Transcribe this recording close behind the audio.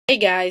Hey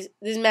guys,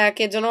 this is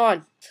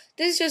MattKids101.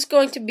 This is just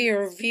going to be a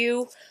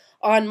review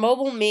on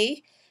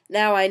MobileMe.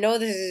 Now I know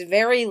this is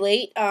very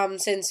late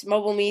since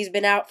MobileMe's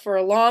been out for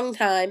a long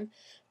time,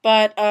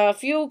 but a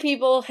few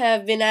people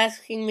have been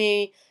asking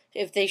me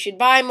if they should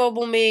buy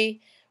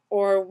MobileMe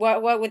or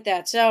what with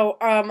that. So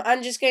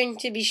I'm just going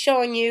to be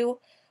showing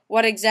you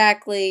what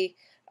exactly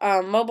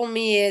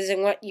MobileMe is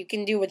and what you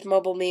can do with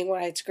MobileMe and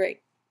why it's great.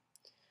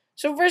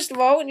 So first of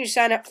all, when you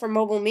sign up for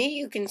MobileMe,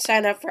 you can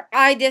sign up for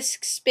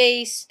iDisk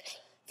space,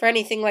 for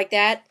anything like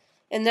that.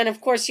 And then, of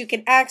course, you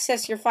can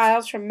access your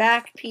files from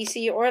Mac,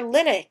 PC, or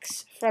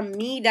Linux from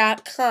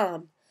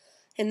me.com.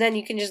 And then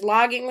you can just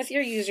log in with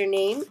your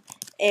username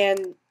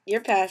and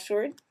your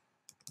password,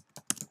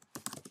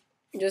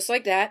 just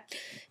like that.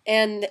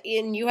 And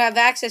you have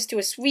access to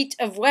a suite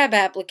of web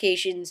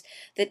applications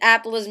that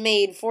Apple has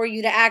made for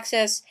you to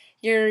access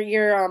your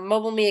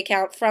MobileMe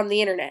account from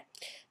the internet.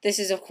 This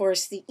is, of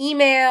course, the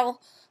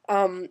email.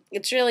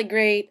 It's really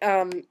great.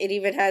 It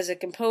even has a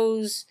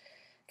compose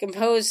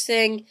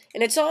thing,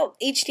 and it's all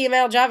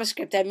HTML,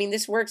 JavaScript. I mean,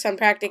 this works on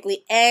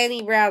practically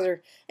any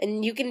browser,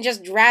 and you can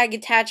just drag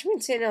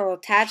attachments in and it'll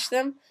attach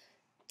them.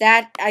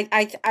 That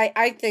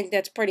I think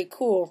that's pretty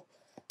cool.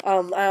 I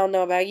don't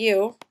know about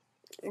you,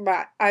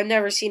 but I've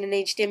never seen an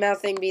HTML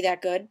thing be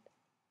that good.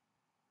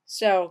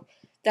 So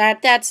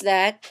that's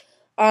that.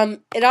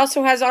 It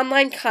also has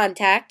online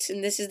contacts,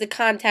 and this is the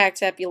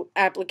contacts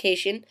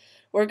application.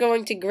 We're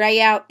going to gray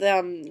out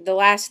the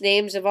last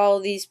names of all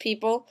of these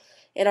people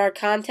in our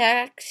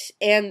contacts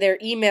and their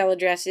email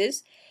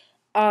addresses.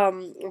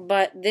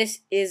 But this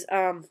is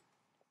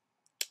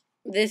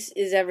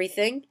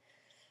everything.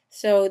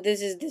 So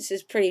this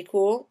is pretty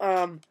cool.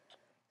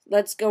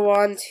 Let's go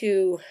on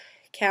to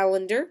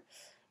calendar,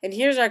 and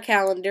here's our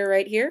calendar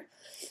right here.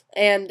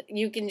 And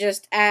you can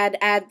just add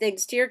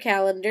things to your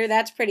calendar.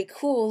 That's pretty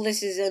cool.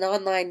 This is an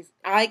online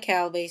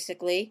iCal,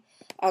 basically.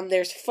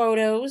 There's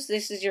photos.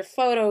 This is your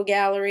photo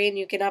gallery, and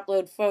you can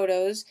upload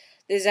photos.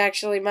 This is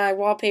actually my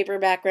wallpaper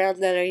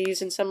background that I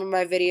use in some of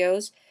my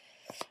videos.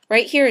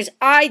 Right here is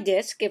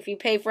iDisk. If you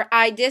pay for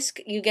iDisk,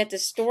 you get to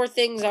store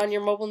things on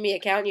your MobileMe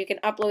account. You can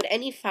upload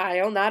any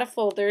file, not a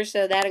folder,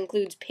 so that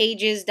includes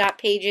pages.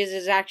 .pages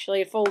is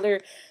actually a folder,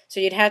 so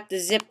you'd have to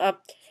zip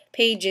up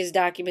pages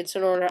documents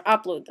in order to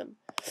upload them.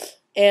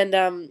 And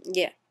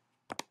yeah.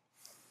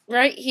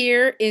 Right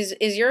here is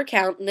your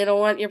account, and it'll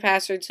want your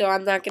password, so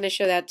I'm not going to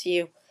show that to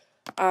you.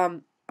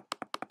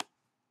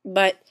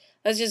 But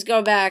let's just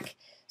go back.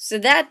 So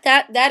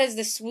that is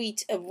the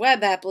suite of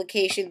web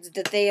applications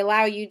that they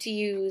allow you to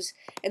use,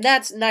 and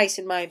that's nice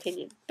in my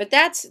opinion. But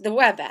that's the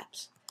web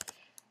apps.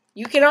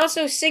 You can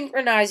also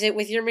synchronize it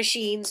with your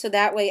machine, so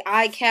that way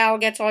iCal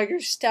gets all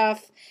your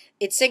stuff.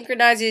 It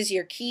synchronizes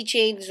your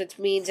keychains, which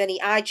means any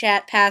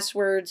iChat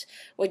passwords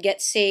would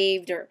get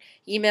saved, or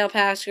email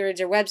passwords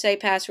or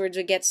website passwords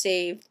would get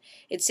saved.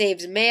 It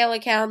saves mail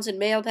accounts and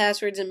mail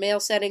passwords and mail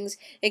settings.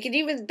 It can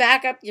even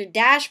back up your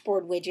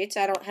dashboard widgets.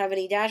 I don't have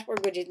any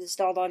dashboard widgets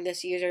installed on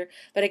this user,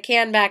 but it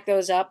can back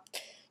those up.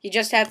 You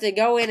just have to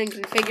go in and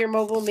configure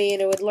MobileMe,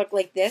 and it would look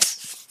like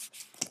this.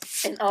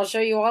 And I'll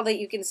show you all that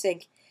you can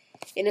sync.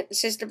 In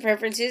System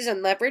Preferences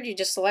on Leopard, you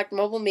just select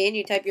MobileMe and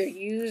you type your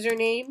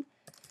username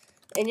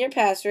and your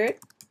password.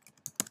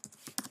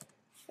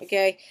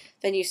 Okay,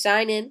 then you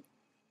sign in.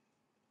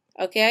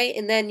 Okay,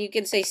 and then you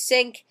can say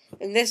sync,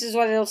 and this is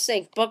what it'll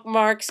sync: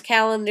 bookmarks,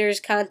 calendars,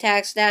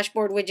 contacts,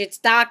 dashboard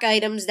widgets, dock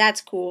items.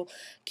 That's cool.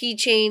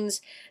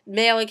 Keychains,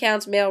 mail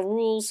accounts, mail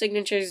rules,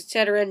 signatures,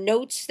 etc.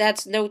 Notes.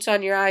 That's notes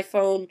on your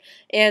iPhone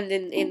and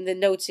in the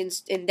notes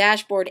in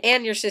dashboard,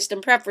 and your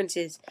system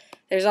preferences.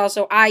 There's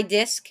also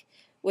iDisk,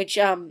 which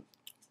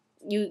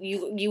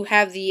you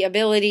have the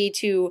ability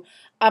to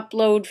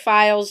upload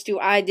files to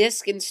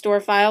iDisk and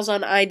store files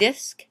on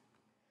iDisk,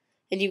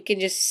 and you can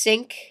just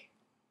sync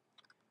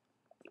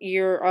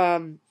your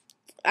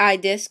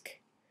iDisk.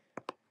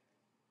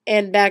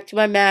 And back to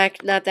my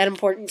Mac, not that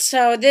important.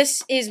 So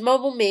this is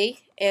MobileMe,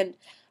 and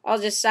I'll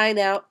just sign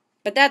out,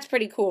 but that's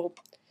pretty cool.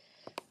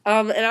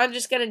 And I'm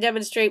just going to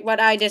demonstrate what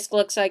iDisk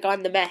looks like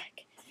on the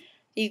Mac.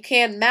 You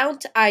can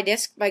mount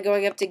iDisk by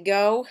going up to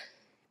Go,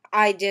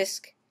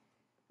 iDisk,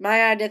 my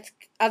iDisk,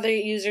 other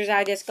users'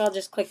 iDisk. I'll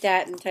just click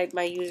that and type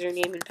my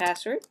username and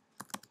password.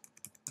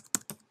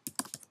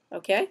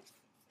 Okay.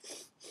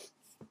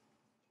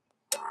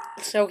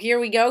 So here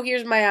we go.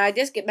 Here's my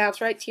iDisk. It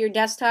mounts right to your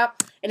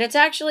desktop, and it's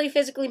actually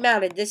physically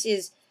mounted. This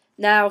is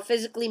now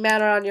physically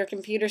mounted on your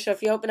computer, so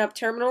if you open up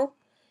Terminal,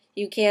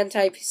 you can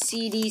type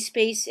CD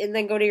space and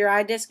then go to your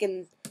iDisk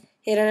and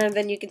hit enter, and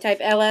then you can type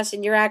LS,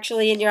 and you're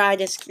actually in your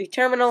iDisk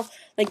terminal.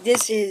 Like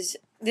this is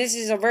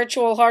a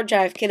virtual hard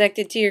drive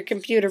connected to your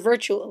computer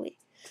virtually.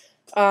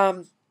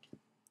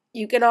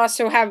 You can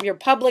also have your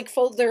public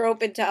folder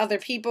open to other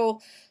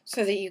people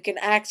so that you can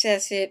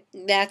access it.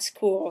 That's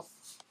cool.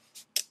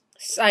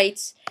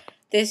 Sites.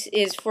 This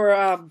is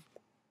for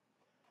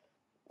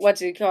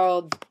what's it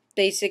called?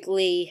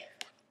 Basically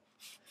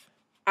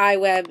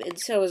iWeb, and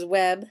so is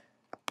web.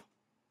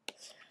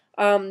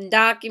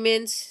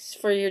 Documents,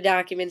 for your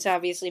documents,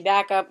 obviously.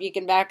 Backup, you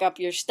can back up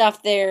your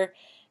stuff there.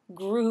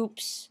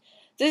 groups.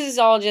 This is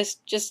all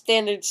just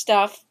standard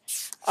stuff.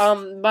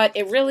 But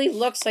it really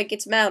looks like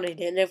it's mounted,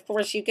 and of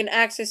course you can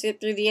access it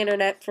through the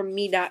internet from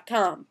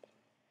me.com.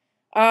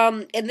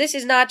 And this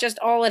is not just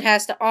all it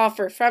has to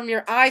offer. From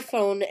your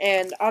iPhone,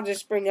 and I'll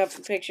just bring up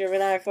a picture of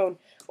an iPhone,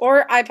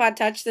 or iPod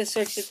Touch, this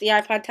works with the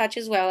iPod Touch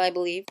as well, I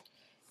believe.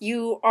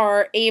 You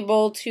are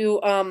able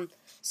to,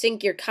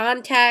 sync your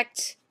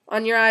contacts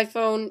on your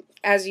iPhone,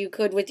 as you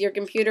could with your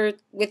computer,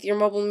 with your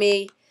Mobile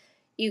Me.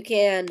 You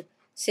can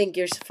sync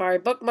your Safari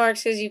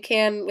bookmarks as you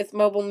can with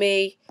Mobile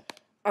Me.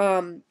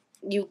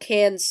 You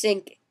can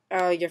sync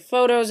your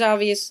photos,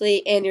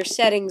 obviously, and your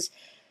settings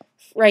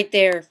right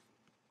there.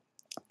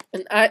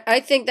 And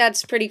I think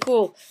that's pretty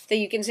cool, that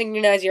you can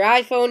synchronize your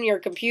iPhone, your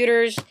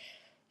computers,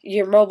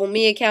 your Mobile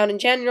Me account in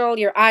general,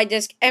 your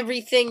iDisk,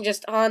 everything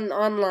just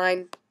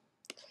online.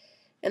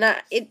 And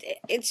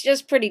it's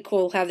just pretty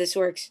cool how this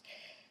works.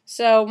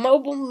 So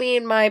Mobile Me,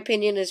 in my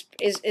opinion,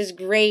 is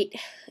great,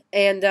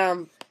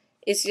 and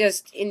it's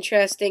just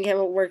interesting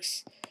how it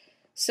works.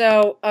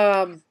 So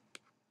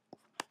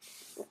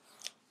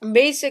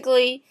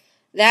basically,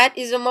 that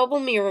is a Mobile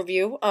Me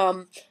review.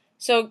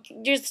 So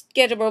just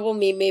get a Mobile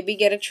Me, maybe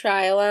get a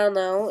trial. I don't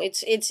know.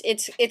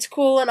 It's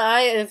cool, and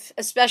I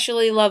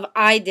especially love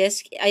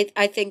iDisk.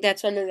 I think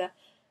that's one of the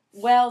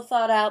well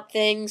thought out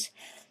things.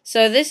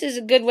 So this is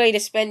a good way to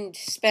spend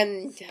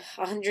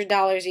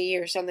 $100 a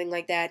year, something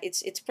like that.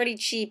 It's pretty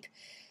cheap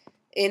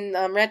in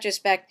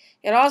retrospect.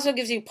 It also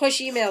gives you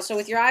push emails. So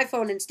with your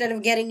iPhone, instead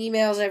of getting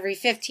emails every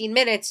 15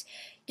 minutes,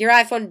 your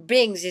iPhone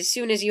bings as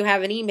soon as you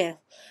have an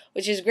email,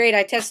 which is great.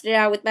 I tested it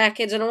out with Mac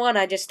Kids 101.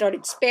 I just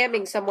started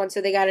spamming someone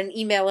so they got an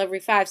email every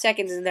 5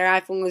 seconds, and their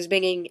iPhone was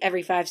binging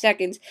every 5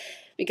 seconds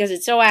because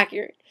it's so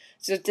accurate.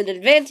 So it's an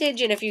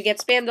advantage, and if you get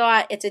spammed a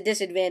lot, it's a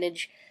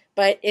disadvantage.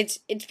 But it's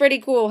pretty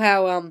cool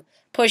how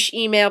push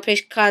email,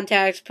 push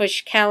contacts,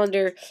 push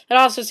calendar. It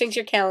also syncs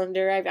your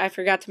calendar. I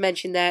forgot to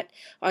mention that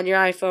on your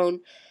iPhone.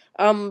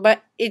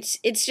 But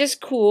it's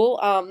just cool.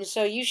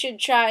 So you should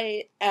try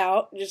it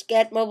out. Just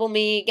get Mobile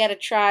Me, get a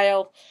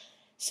trial.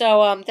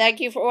 So thank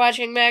you for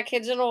watching Mac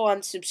Kids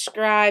 101.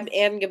 Subscribe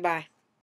and goodbye.